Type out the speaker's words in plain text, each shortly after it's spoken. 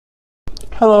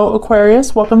Hello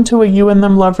Aquarius, welcome to a You and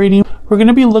Them love reading. We're going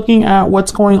to be looking at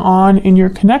what's going on in your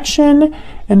connection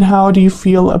and how do you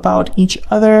feel about each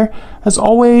other. As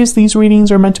always, these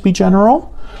readings are meant to be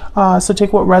general, so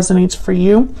take what resonates for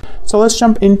you. So let's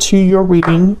jump into your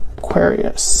reading,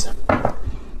 Aquarius.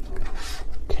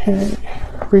 Okay,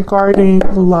 regarding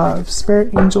love,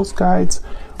 spirit, angels, guides,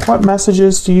 what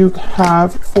messages do you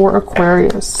have for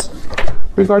Aquarius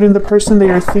regarding the person they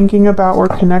are thinking about or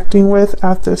connecting with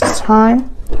at this time?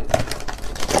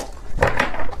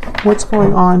 What's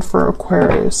going on for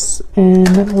Aquarius in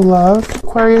love?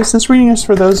 Aquarius, this reading is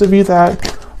for those of you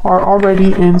that are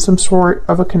already in some sort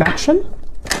of a connection.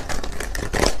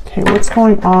 Okay, what's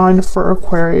going on for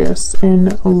Aquarius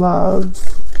in love?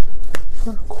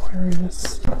 For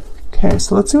Aquarius. Okay,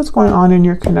 so let's see what's going on in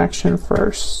your connection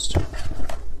first.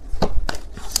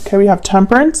 Okay, we have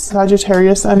Temperance,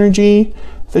 Sagittarius energy,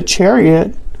 the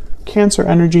Chariot, Cancer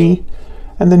energy,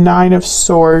 and the Nine of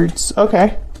Swords.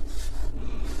 Okay.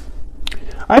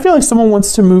 I feel like someone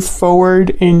wants to move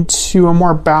forward into a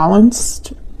more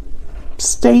balanced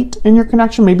state in your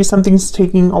connection. Maybe something's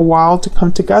taking a while to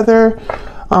come together.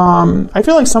 I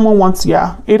feel like someone wants,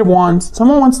 Eight of Wands.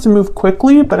 Someone wants to move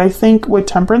quickly, but I think with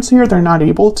Temperance here, they're not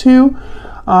able to.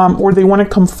 Or they want to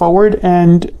come forward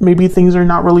and maybe things are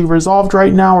not really resolved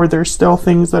right now, or there's still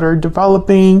things that are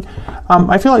developing.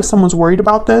 I feel like someone's worried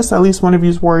about this. At least one of you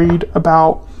is worried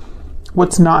about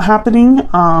what's not happening.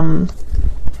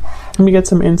 Let me get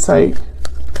some insight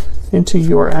into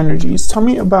your energies. Tell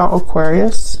me about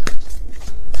Aquarius.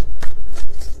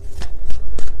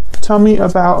 Tell me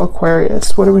about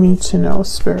Aquarius. What do we need to know,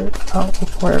 Spirit, about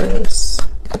Aquarius?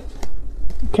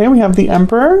 Okay, we have the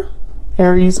Emperor,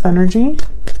 Aries energy.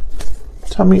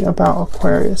 Tell me about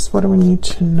Aquarius. What do we need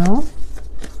to know?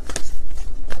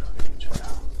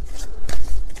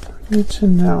 We need to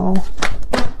know.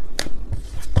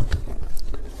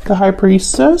 The High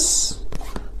Priestess,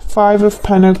 Five of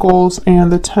Pentacles,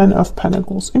 and the Ten of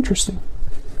Pentacles. Interesting.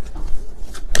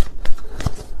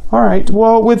 All right.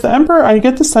 Well, with the Emperor, I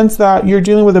get the sense that you're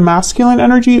dealing with a masculine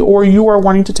energy, or you are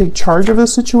wanting to take charge of the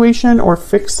situation or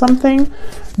fix something.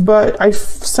 But I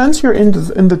sense you're in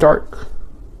the dark.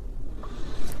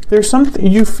 There's something,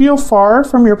 you feel far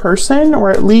from your person, or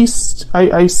at least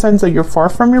I sense that you're far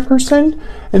from your person.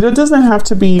 And it doesn't have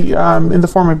to be in the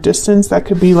form of distance. That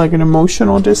could be like an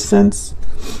emotional distance.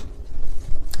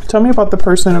 Tell me about the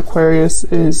person Aquarius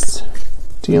is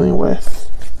dealing with.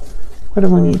 What do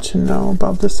we need to know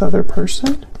about this other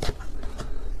person?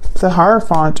 The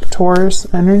Hierophant,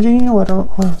 Taurus energy. What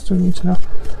else do we need to know?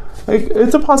 Like,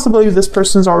 it's a possibility this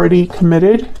person's already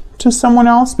committed to someone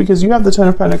else, because you have the Ten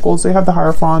of Pentacles, they have the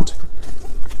Hierophant.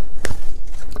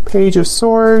 Page of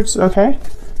Swords. Okay.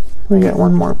 Let me get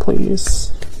one more,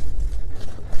 please.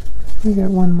 Let me get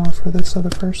one more for this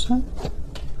other person.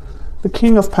 The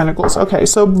King of Pentacles. Okay,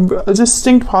 so a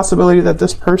distinct possibility that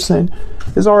this person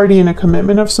is already in a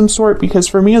commitment of some sort, because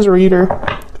for me as a reader,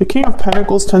 the King of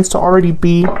Pentacles tends to already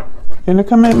be in a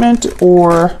commitment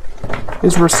or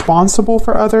is responsible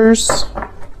for others.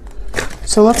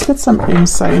 So let's get some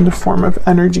insight in the form of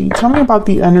energy. Tell me about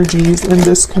the energies in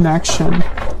this connection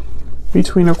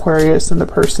between Aquarius and the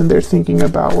person they're thinking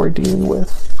about or dealing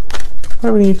with. What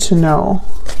do we need to know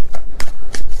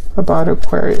about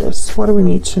Aquarius? What do we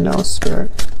need to know,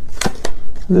 Spirit?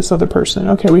 And this other person.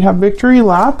 Okay, we have Victory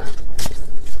Lap,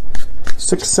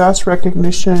 Success,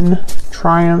 Recognition,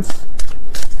 Triumph.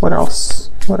 What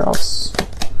else? What else?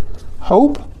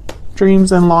 Hope,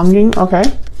 Dreams, and Longing. Okay.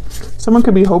 Someone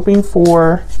could be hoping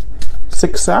for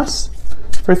success,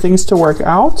 for things to work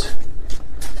out.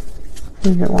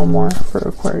 Let me get one more for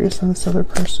Aquarius and this other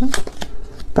person.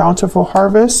 Bountiful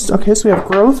Harvest. Okay, so we have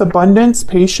growth, abundance,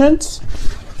 patience.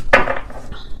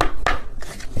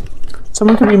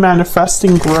 Someone could be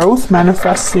manifesting growth,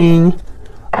 manifesting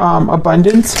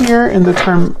abundance here in the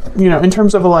term, in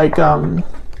terms of like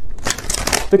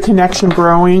the connection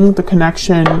growing, the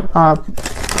connection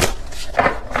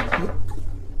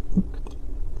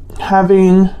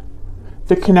having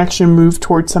the connection move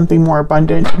towards something more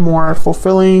abundant, more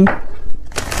fulfilling.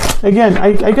 Again,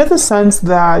 I get the sense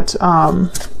that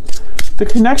the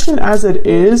connection as it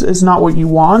is not what you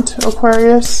want,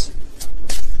 Aquarius.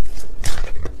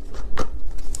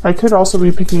 I could also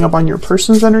be picking up on your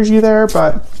person's energy there,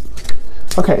 but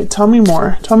okay, tell me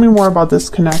more. Tell me more about this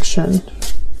connection.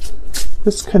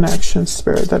 This connection,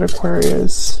 Spirit, that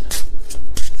Aquarius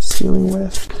is dealing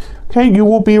with. Okay, you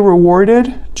will be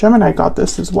rewarded. Gemini got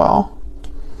this as well.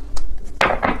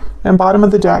 And bottom of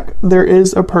the deck, there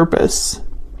is a purpose.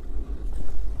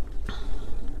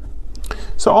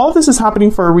 So all of this is happening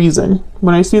for a reason.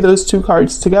 When I see those two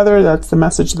cards together, that's the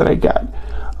message that I get.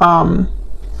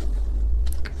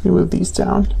 Let me move these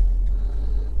down.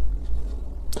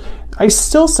 I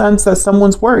still sense that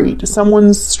someone's worried,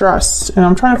 someone's stressed, and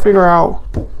I'm trying to figure out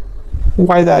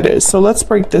why that is. So let's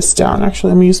break this down.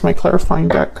 Actually, let me use my clarifying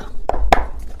deck.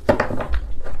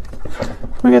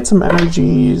 Let me get some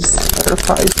energies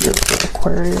clarified here for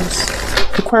Aquarius.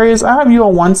 Aquarius, I have you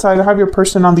on one side, I have your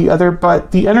person on the other,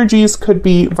 but the energies could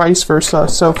be vice versa.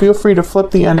 So feel free to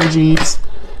flip the energies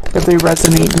if they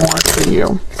resonate more for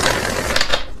you.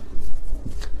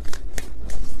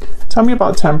 Tell me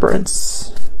about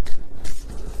Temperance.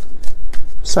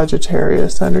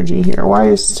 Sagittarius energy here. Why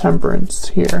is Temperance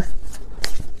here?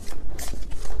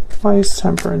 Why is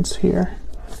Temperance here?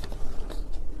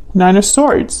 Nine of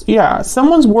Swords. Yeah,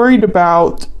 someone's worried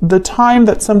about the time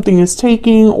that something is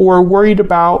taking, or worried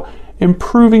about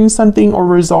improving something or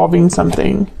resolving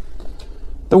something.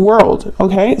 The World.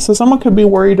 Okay, so someone could be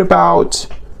worried about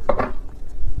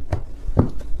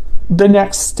the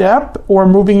next step, or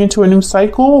moving into a new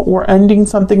cycle, or ending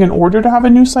something in order to have a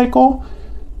new cycle.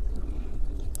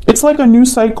 It's like a new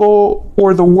cycle,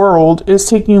 or the world is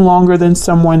taking longer than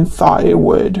someone thought it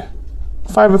would.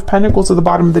 Five of Pentacles at the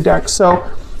bottom of the deck. So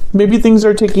maybe things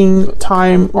are taking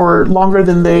time or longer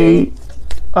than they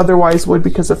otherwise would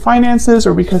because of finances,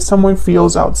 or because someone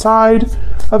feels outside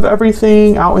of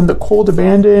everything, out in the cold,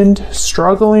 abandoned,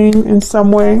 struggling in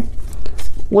some way.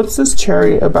 What's this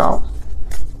Chariot about?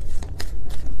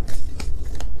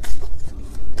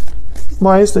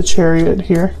 Why is the Chariot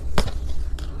here?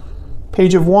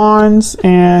 Page of Wands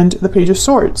and the Page of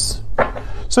Swords.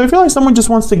 So I feel like someone just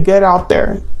wants to get out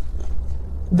there.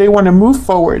 They want to move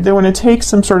forward. They want to take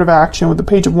some sort of action with the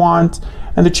Page of Wands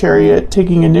and the Chariot,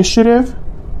 taking initiative.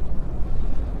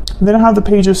 And then I have the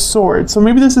Page of Swords. So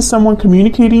maybe this is someone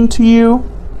communicating to you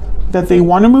that they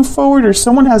want to move forward, or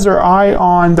someone has their eye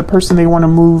on the person they want to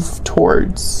move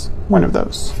towards. One of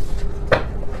those.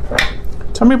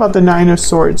 Tell me about the Nine of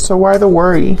Swords. So why the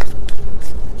worry?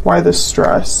 Why the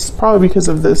stress? Probably because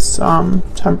of this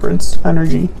Temperance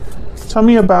energy. Tell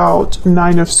me about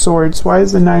Nine of Swords. Why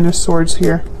is the Nine of Swords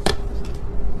here?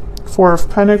 Four of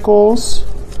Pentacles.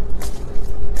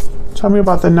 Tell me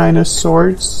about the Nine of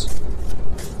Swords.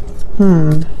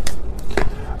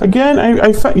 Again,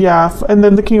 yeah, and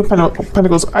then the King of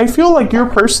Pentacles. I feel like your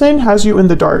person has you in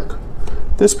the dark.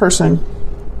 This person.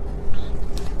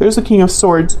 There's the King of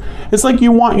Swords. It's like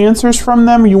you want answers from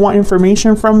them, you want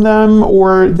information from them,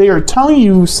 or they are telling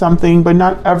you something, but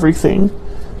not everything.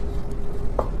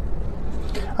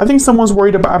 I think someone's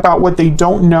worried about what they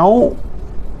don't know.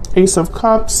 Ace of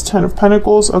Cups, Ten of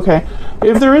Pentacles. Okay,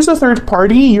 if there is a third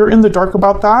party, you're in the dark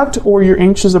about that, or you're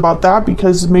anxious about that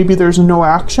because maybe there's no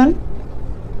action.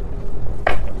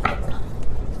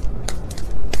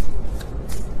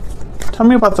 Tell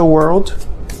me about the World.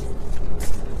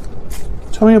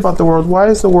 Tell me about the World. Why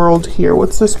is the World here?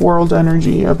 What's this World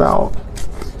energy about?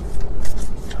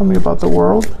 Tell me about the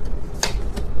World.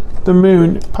 The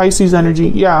Moon, Pisces energy.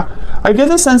 Yeah, I get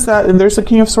the sense that, and there's the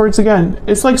King of Swords again.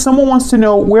 It's like someone wants to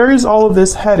know, where is all of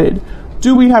this headed?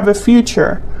 Do we have a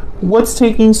future? What's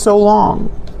taking so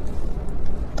long?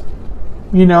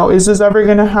 You know, is this ever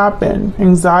going to happen?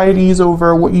 Anxieties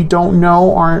over what you don't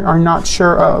know, are not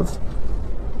sure of.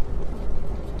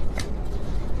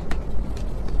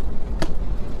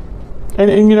 And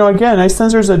you know, again, I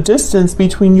sense there's a distance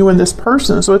between you and this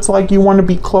person. So it's like you want to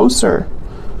be closer,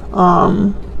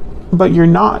 but you're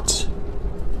not.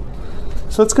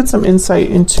 So let's get some insight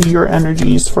into your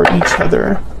energies for each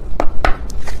other.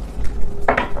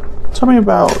 Tell me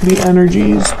about the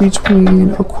energies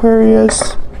between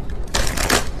Aquarius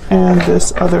and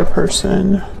this other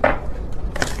person.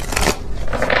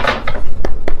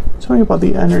 Tell me about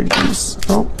the energies.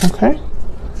 Oh, okay.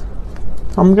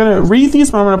 I'm going to read these,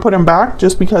 but I'm going to put them back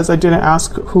just because I didn't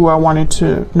ask who I wanted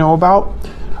to know about.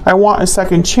 I want a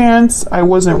second chance. I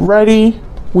wasn't ready.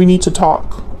 We need to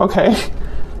talk. Okay.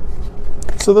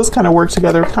 So those kind of work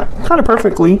together kind of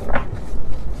perfectly.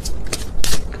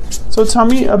 So tell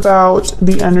me about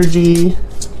the energy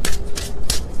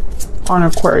on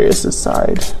Aquarius's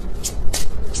side.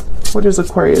 What is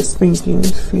Aquarius thinking,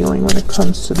 feeling when it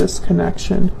comes to this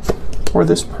connection or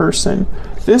this person?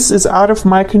 This is out of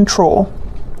my control.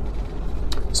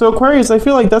 So Aquarius, I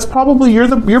feel like that's probably,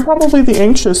 you're probably the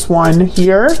anxious one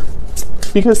here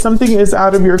because something is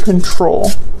out of your control.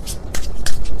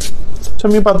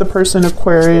 Tell me about the person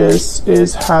Aquarius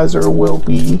has or will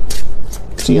be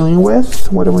dealing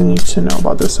with. What do we need to know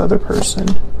about this other person?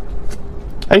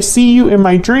 I see you in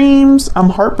my dreams. I'm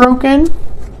heartbroken.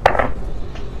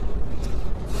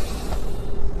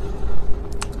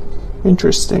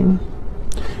 Interesting.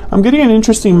 I'm getting an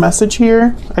interesting message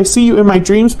here. I see you in my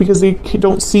dreams because they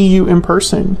don't see you in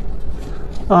person.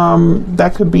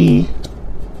 That could be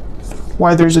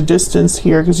why there's a distance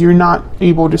here, because you're not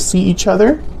able to see each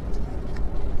other.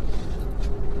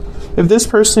 If this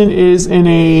person is in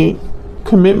a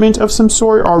commitment of some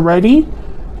sort already,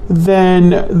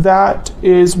 then that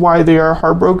is why they are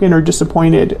heartbroken or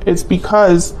disappointed. It's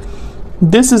because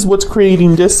this is what's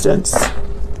creating distance.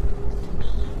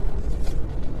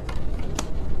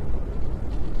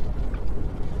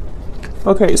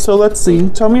 Okay, so let's see.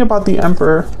 Tell me about the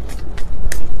Emperor.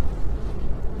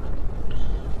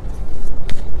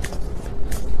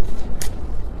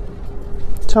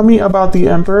 Tell me about the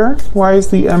Emperor. Why is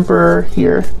the Emperor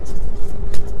here?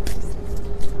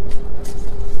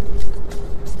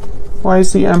 Why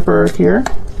is the Emperor here?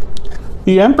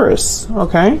 The Empress,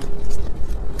 okay.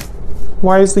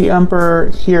 Why is the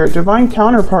Emperor here? Divine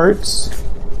counterparts.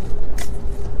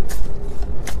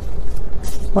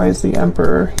 Why is the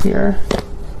Emperor here?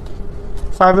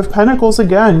 Five of Pentacles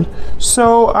again.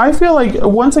 So I feel like,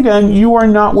 once again, you are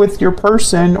not with your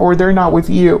person, or they're not with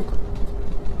you.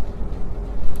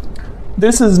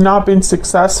 This has not been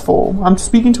successful. I'm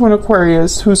speaking to an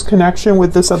Aquarius whose connection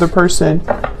with this other person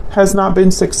has not been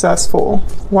successful.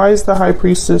 Why is the High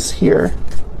Priestess here?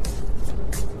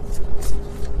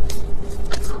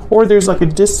 Or there's like a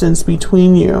distance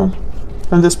between you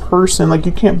and this person, like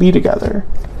you can't be together.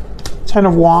 Ten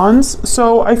of Wands.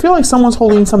 So I feel like someone's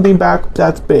holding something back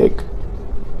that's big.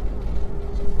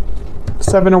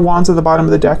 Seven of Wands at the bottom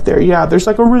of the deck there. Yeah, there's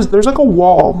like a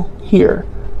wall here.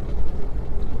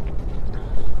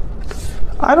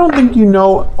 I don't think you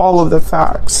know all of the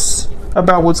facts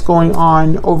about what's going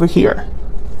on over here.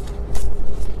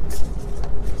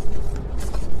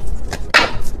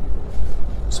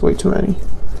 It's way too many.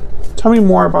 Tell me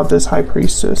more about this High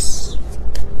Priestess.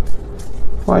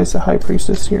 Why is the High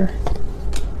Priestess here?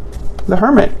 The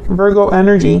Hermit, Virgo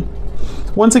energy.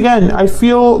 Once again, I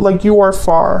feel like you are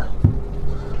far.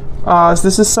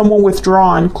 This is someone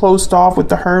withdrawn, closed off with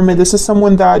the Hermit. This is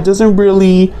someone that doesn't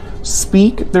really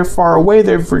speak. They're far away.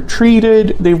 They've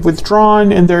retreated. They've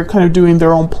withdrawn, and they're kind of doing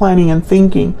their own planning and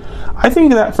thinking. I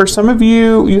think that for some of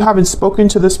you, you haven't spoken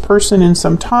to this person in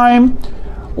some time,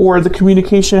 or the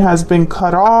communication has been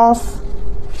cut off.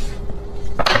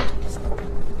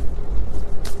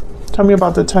 Tell me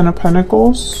about the Ten of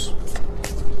Pentacles.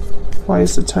 Why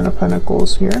is the Ten of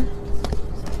Pentacles here?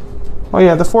 Oh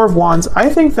yeah, the Four of Wands. I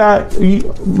think that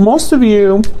most of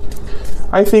you,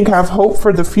 I think, have hope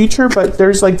for the future, but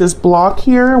there's like this block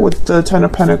here with the Ten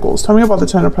of Pentacles. Tell me about the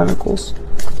Ten of Pentacles.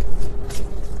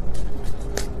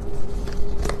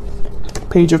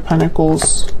 Page of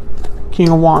Pentacles, King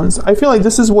of Wands. I feel like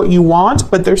this is what you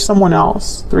want, but there's someone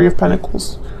else. Three of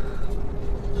Pentacles.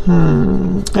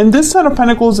 And this Ten of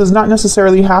Pentacles does not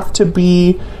necessarily have to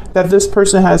be that this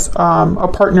person has a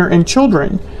partner and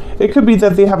children. It could be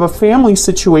that they have a family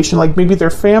situation, like maybe their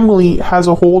family has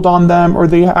a hold on them, or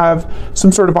they have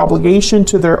some sort of obligation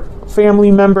to their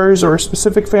family members or a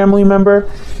specific family member.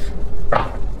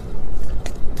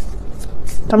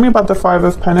 Tell me about the Five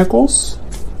of Pentacles.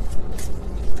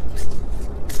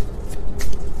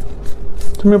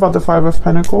 Tell me about the Five of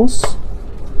Pentacles.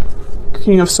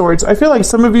 King of Swords. I feel like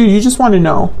some of you, you just want to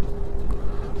know,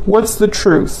 what's the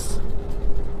truth?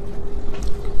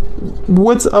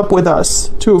 What's up with us?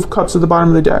 Two of Cups at the bottom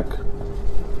of the deck.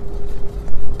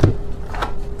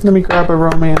 Let me grab a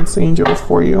romance angel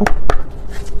for you.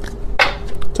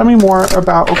 Tell me more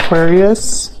about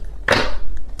Aquarius.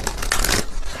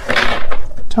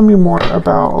 Tell me more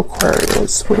about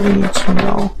Aquarius. What do we need to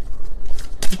know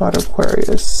about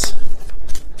Aquarius?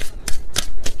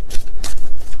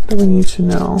 What do we need to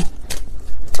know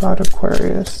about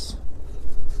Aquarius?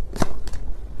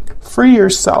 Free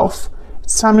yourself.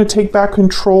 It's time to take back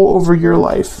control over your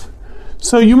life.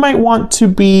 So you might want to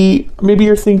be, maybe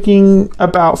you're thinking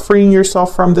about freeing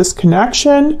yourself from this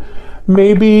connection.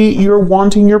 Maybe you're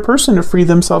wanting your person to free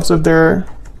themselves of their,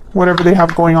 whatever they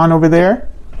have going on over there.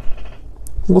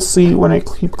 We'll see when I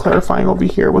keep clarifying over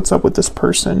here what's up with this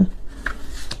person.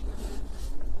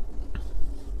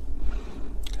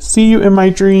 See you in my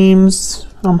dreams.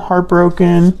 I'm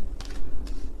heartbroken.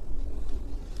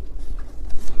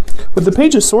 With the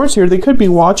Page of Swords here, they could be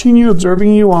watching you,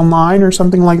 observing you online or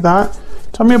something like that.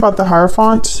 Tell me about the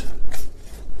Hierophant.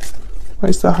 Why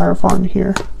is the Hierophant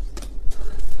here?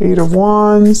 Eight of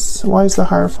Wands. Why is the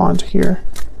Hierophant here?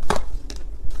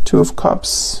 Two of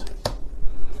Cups.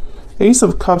 Ace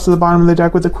of Cups at the bottom of the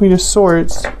deck with the Queen of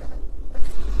Swords.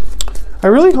 I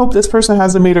really hope this person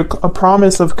hasn't made a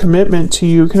promise of commitment to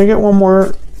you. Can I get one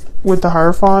more with the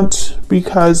Hierophant?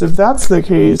 Because if that's the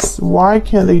case, why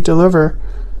can't they deliver?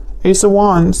 Ace of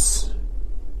Wands.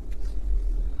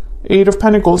 Eight of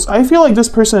Pentacles. I feel like this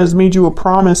person has made you a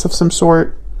promise of some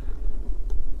sort.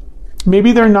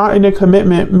 Maybe they're not in a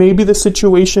commitment. Maybe the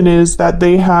situation is that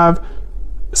they have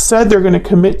said they're going to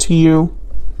commit to you.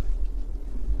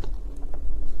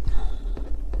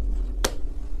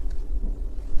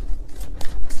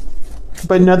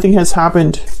 But nothing has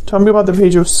happened. Tell me about the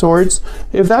Page of Swords.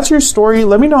 If that's your story,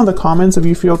 let me know in the comments if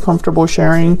you feel comfortable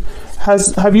sharing.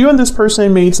 Have you and this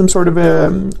person made some sort of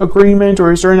agreement,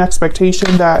 or is there an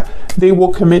expectation that they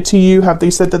will commit to you? Have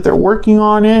they said that they're working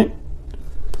on it?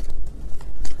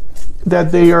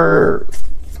 That they are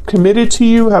committed to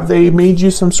you? Have they made you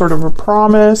some sort of a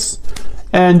promise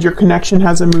and your connection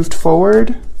hasn't moved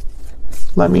forward?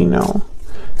 Let me know.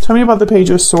 Tell me about the Page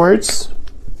of Swords.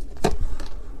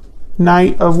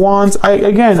 Knight of Wands.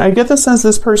 I get the sense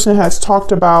this person has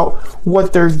talked about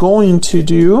what they're going to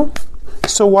do.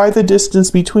 So why the distance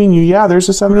between you? Yeah, there's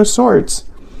a Seven of Swords.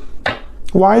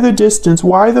 Why the distance?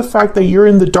 Why the fact that you're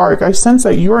in the dark? I sense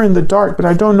that you're in the dark, but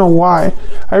I don't know why.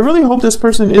 I really hope this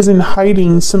person isn't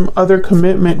hiding some other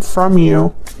commitment from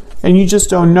you and you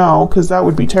just don't know, because that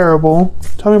would be terrible.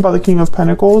 Tell me about the King of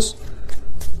Pentacles.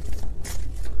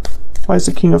 Why is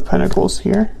the King of Pentacles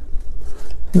here?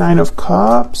 Nine of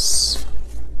Cups.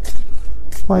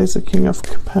 Why is the King of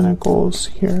Pentacles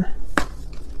here?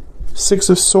 Six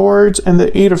of Swords and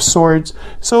the Eight of Swords.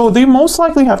 So they most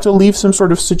likely have to leave some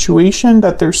sort of situation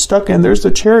that they're stuck in. There's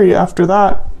the Chariot after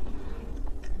that.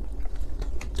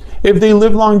 If they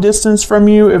live long distance from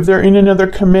you, if they're in another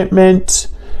commitment,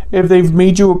 if they've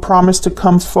made you a promise to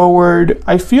come forward,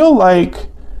 I feel like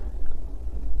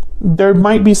there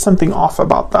might be something off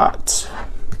about that.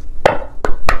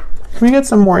 Can we get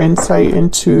some more insight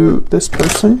into this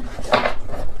person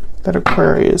that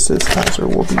Aquarius has or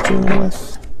will be dealing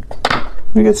with?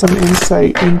 Let me get some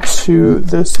insight into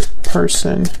this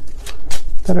person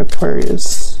that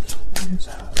Aquarius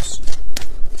has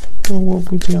or will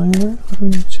be dealing with. What do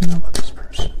we need to know about this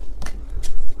person?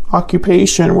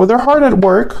 Occupation. Well, they're hard at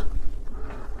work.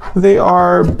 They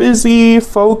are busy,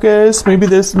 focused. Maybe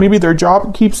their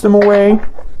job keeps them away.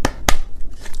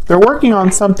 They're working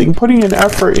on something, putting an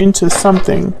effort into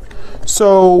something.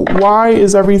 So why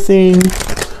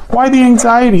the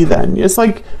anxiety then? It's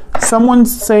like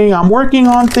someone's saying, I'm working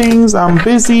on things, I'm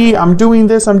busy, I'm doing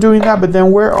this, I'm doing that, but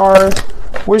then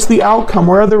where's the outcome?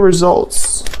 Where are the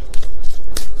results?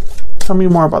 Tell me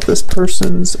more about this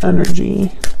person's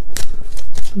energy.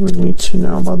 We need to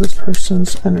know about this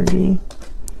person's energy.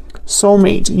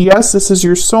 Soulmate. Yes, this is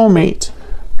your soulmate.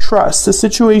 Trust. The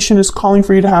situation is calling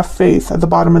for you to have faith at the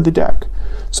bottom of the deck.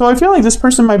 So I feel like this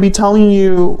person might be telling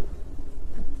you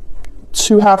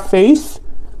to have faith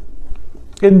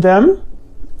in them,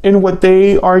 in what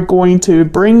they are going to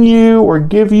bring you or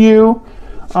give you.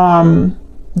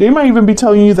 They might even be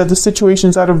telling you that the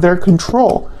situation's out of their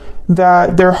control,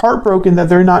 that they're heartbroken, that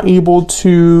they're not able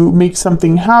to make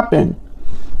something happen.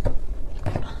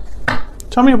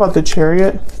 Tell me about the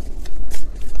Chariot.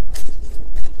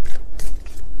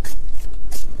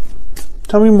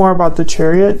 Tell me more about the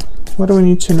Chariot. What do we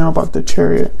need to know about the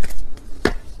Chariot?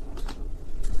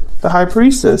 The High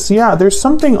Priestess. Yeah, there's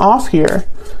something off here.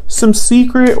 Some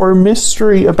secret or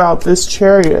mystery about this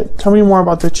Chariot. Tell me more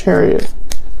about the Chariot.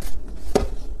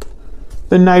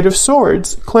 The Knight of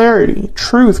Swords. Clarity,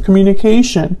 truth,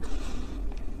 communication.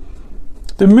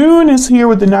 The Moon is here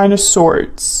with the Nine of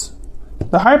Swords.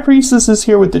 The High Priestess is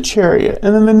here with the Chariot.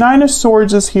 And then the Nine of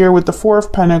Swords is here with the Four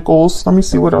of Pentacles. Let me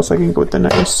see what else I can get with the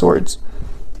Nine of Swords.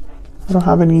 I don't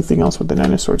have anything else with the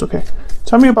Nine of Swords. Okay.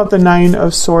 Tell me about the Nine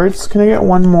of Swords. Can I get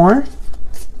one more?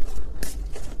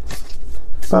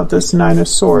 About this Nine of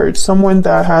Swords. Someone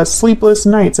that has sleepless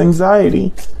nights,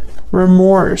 anxiety,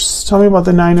 remorse. Tell me about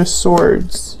the Nine of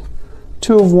Swords.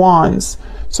 Two of Wands.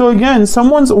 So again,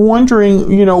 someone's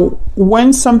wondering,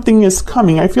 when something is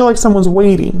coming. I feel like someone's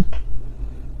waiting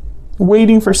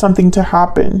for something to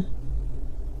happen.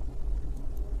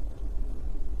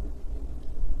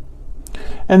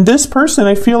 And this person,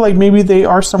 I feel like maybe they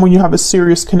are someone you have a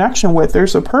serious connection with.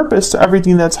 There's a purpose to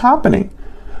everything that's happening.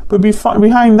 But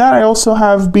behind that, I also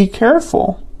have be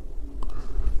careful.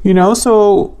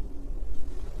 So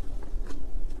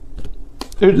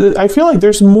I feel like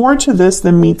there's more to this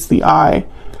than meets the eye.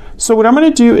 So what I'm going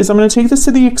to do is I'm going to take this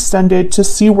to the extended to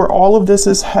see where all of this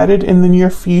is headed in the near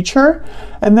future.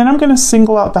 And then I'm going to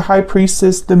single out the High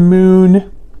Priestess, the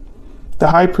Moon, the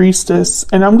High Priestess,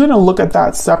 and I'm going to look at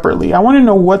that separately. I want to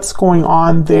know what's going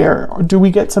on there. Do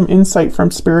we get some insight from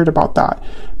Spirit about that?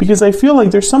 Because I feel like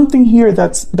there's something here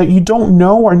that you don't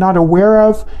know or not aware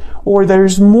of, or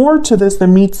there's more to this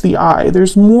than meets the eye.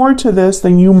 There's more to this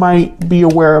than you might be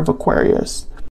aware of, Aquarius.